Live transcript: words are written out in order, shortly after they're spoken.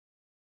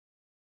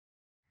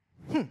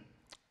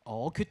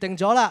我決定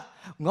咗啦，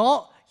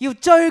我要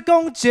追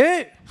公主。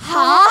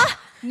吓？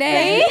你？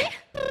咩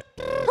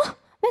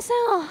聲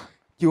啊？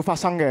要發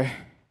生嘅，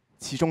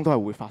始終都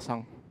係會發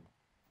生。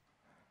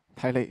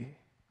睇嚟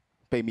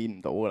避免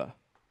唔到㗎啦。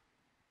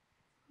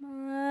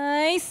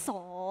咪傻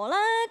啦！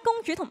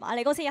公主同馬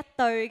利高先一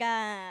對㗎。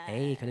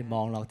佢哋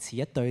望落似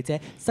一對啫，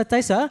實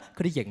際上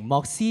佢哋熒幕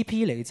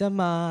CP 嚟啫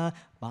嘛。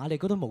馬利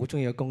高都冇中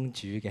意過公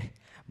主嘅，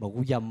冇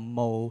任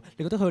務，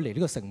你覺得佢嚟呢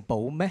個城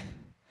堡咩？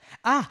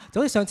啊，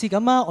就好似上次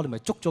咁啊，我哋咪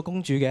捉咗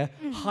公主嘅，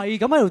係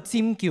咁喺度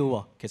尖叫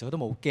喎。其實佢都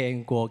冇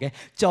驚過嘅，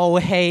做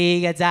戲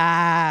嘅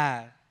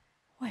咋。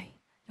喂，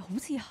又好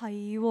似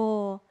係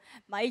喎。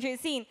咪住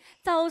先，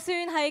就算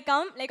係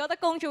咁，你覺得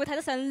公主會睇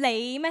得上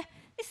你咩？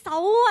你守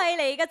衛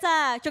嚟㗎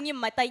咋，仲要唔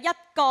係第一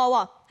個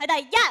喎，係第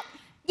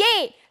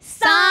1、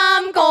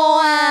2、3個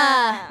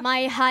啊！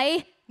咪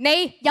係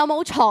你有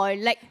冇財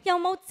力，又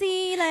冇智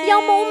力，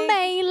又冇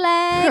魅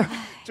力，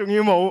仲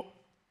要冇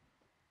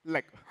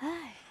力。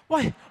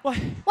喂，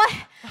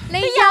你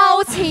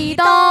又遲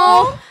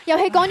到！遊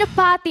戲講咗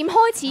8點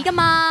開始㗎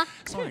嘛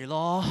 ？Sorry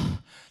咯，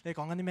你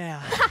講緊啲咩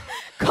啊？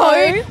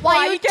佢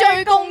話要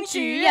追公主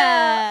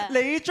啊！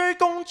你追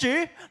公主，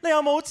你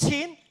又冇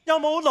錢，又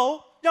冇腦，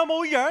又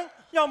冇樣，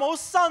又冇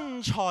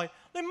身材，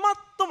你乜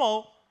都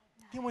冇，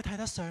點會睇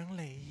得上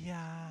你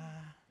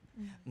啊？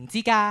唔知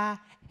㗎，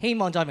希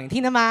望在明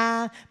天啊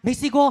嘛，未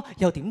試過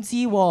又點知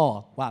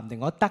喎？話唔定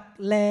我得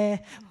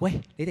咧。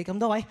喂，你哋咁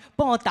多位，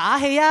幫我打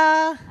氣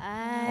啊！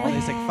我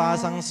哋食花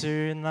生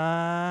算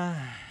啦。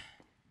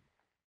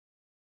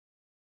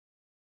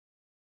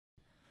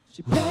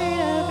She played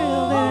a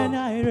fiddle in an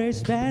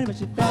Irish band, but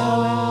she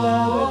fell in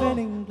love with an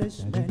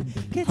Englishman.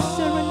 Kissed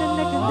her in the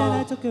neck and then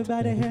I took her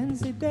by the hand.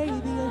 Said, baby,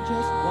 I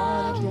just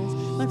wanna dance,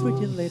 my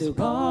pretty little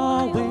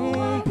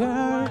Galway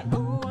girl.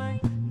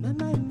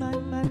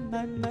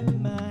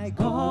 My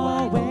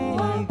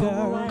Galway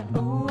girl.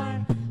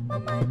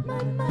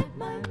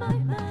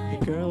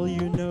 Girl,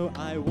 you know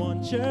I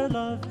want your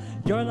love.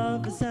 Your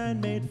love is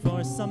handmade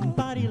for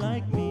somebody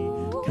like me.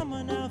 Come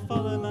on now,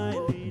 follow my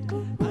lead.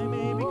 I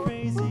may be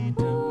crazy,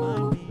 don't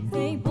mind me.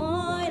 Hey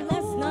boy,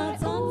 let's not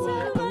talk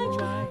too much.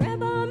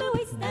 Grab on my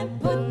waist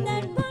and put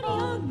that body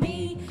on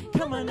me.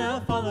 Come on now,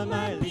 follow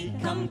my lead.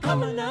 Come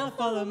on now,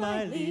 follow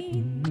my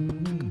lead.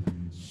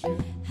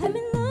 I'm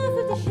in love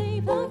with the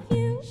shape of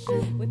you.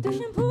 With push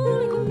and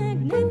pull like a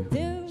magnet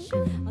do.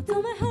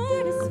 Although my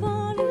heart is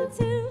falling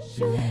too.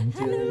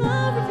 I'm in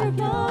love with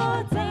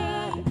your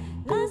body.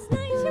 Last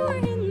night you were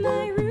in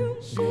my room,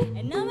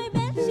 and now my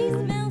bed she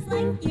smells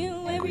like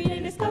you. Every day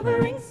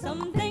discovering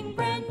something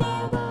brand new.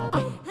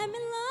 I'm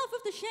in love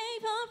with the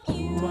shape of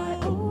you.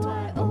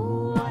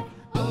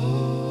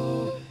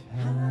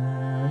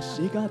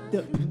 She got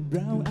the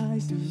brown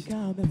eyes,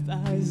 calm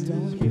eyes,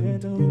 don't hear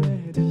no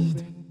wedding.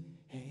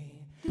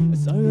 I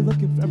saw you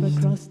looking from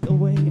across the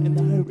way, and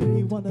I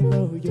really wanna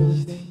know your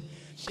name.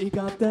 She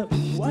got the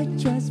white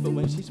dress for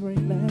when she's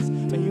wearing less,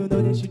 but you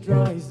know that she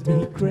drives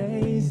me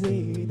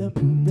crazy. The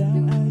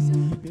brown eyes,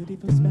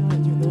 beautiful smile,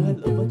 you know I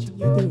love watching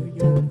you do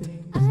your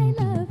thing. I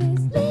love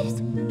his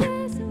lips,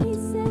 yes, he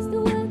says the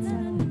words.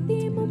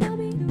 Dimo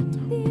mommy,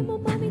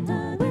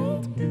 the way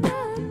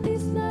that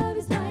this love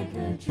is like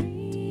a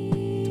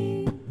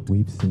dream.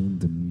 We've seen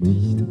the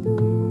moon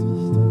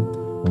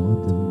on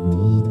the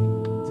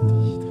rolling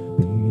tide,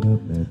 beat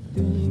up at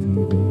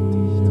David,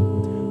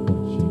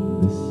 watching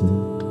the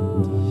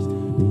sunrise,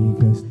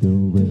 because the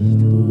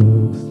world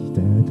looks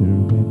better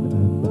when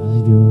I'm by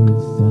your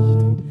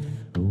side.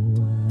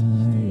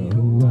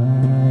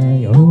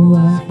 Oh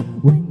why,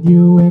 when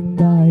you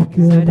and I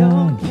could I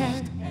don't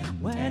care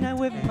when I'm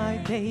with my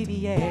baby,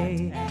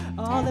 yeah.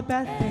 All the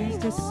bad things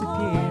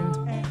disappear,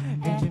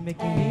 and you're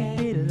making me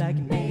feel like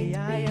maybe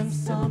I am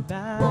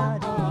somebody.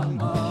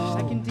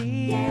 I can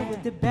deal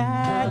with the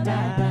bad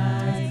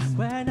times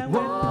when I'm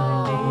with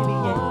my baby,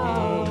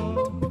 yeah.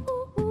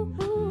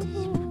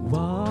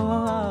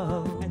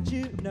 Whoa. And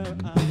you know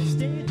I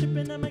stay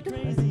tripping, am I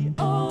crazy?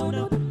 Oh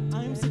no,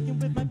 I'm sticking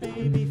with my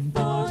baby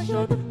for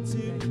sure.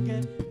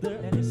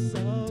 Together it's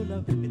solo,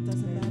 it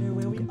doesn't matter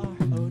where we are.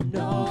 Oh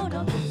no,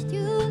 no.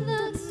 You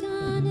look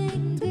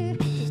stunning, dear.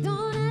 Just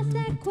don't ask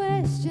that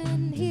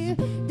question here.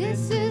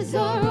 This is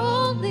our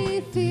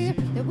only fear,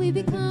 that we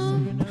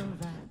become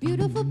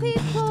beautiful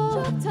people.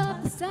 Drop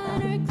top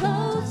designer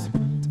clothes,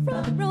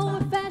 front row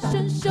of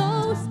fashion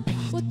shows.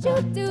 What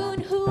you do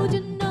and who'd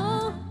you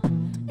know?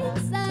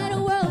 Inside a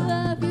world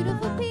of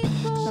beautiful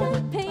people.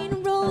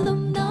 Champagne, roll of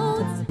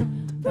notes,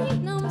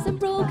 freedoms and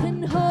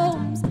broken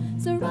homes.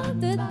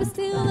 Surrounded but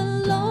still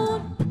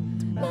alone.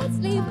 Let's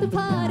leave the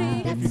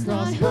party. That's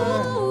not who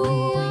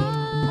we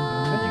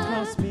are. When you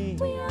cross me,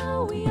 We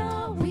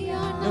are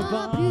not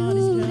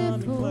nobody's coming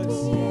beautiful.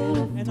 close.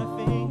 And I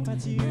think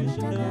that you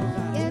should know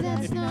that. Yeah,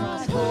 that's If you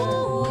not cross me, who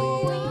we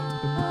when you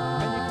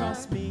are.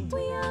 cross me,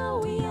 We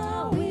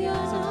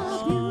are so not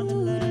come on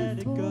and let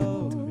it beautiful.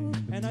 go.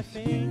 And I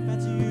think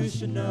that you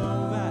should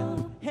know that.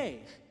 Hey.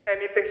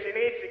 Anything she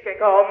needs, she can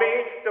call me.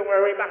 Don't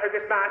worry about her,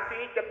 this my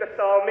seat, yep, that's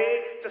all me.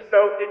 Just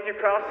know if you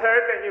cross her,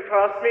 then you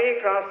cross me,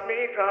 cross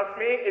me, cross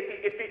me.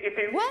 If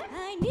you. What?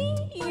 I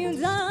need you,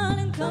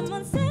 darling, come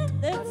on, set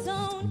the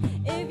tone.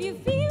 If you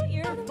feel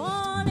you're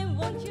falling,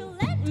 won't you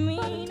let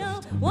me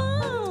know?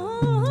 Whoa.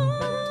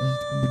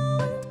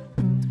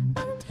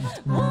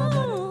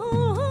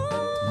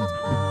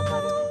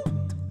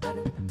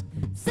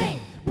 Sing.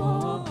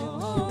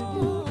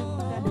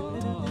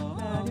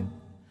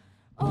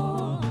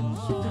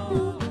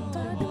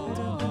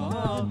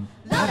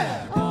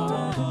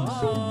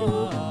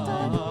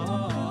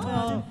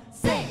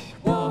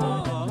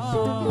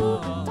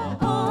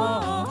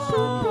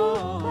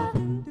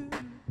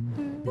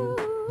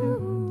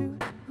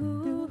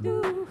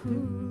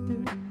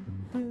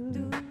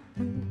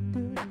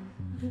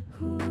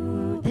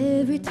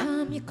 Every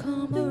time you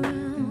come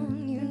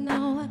around, you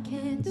know I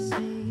can't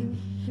say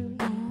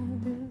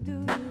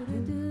no.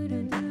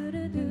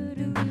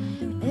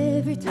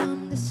 Every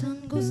time the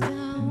sun goes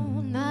down,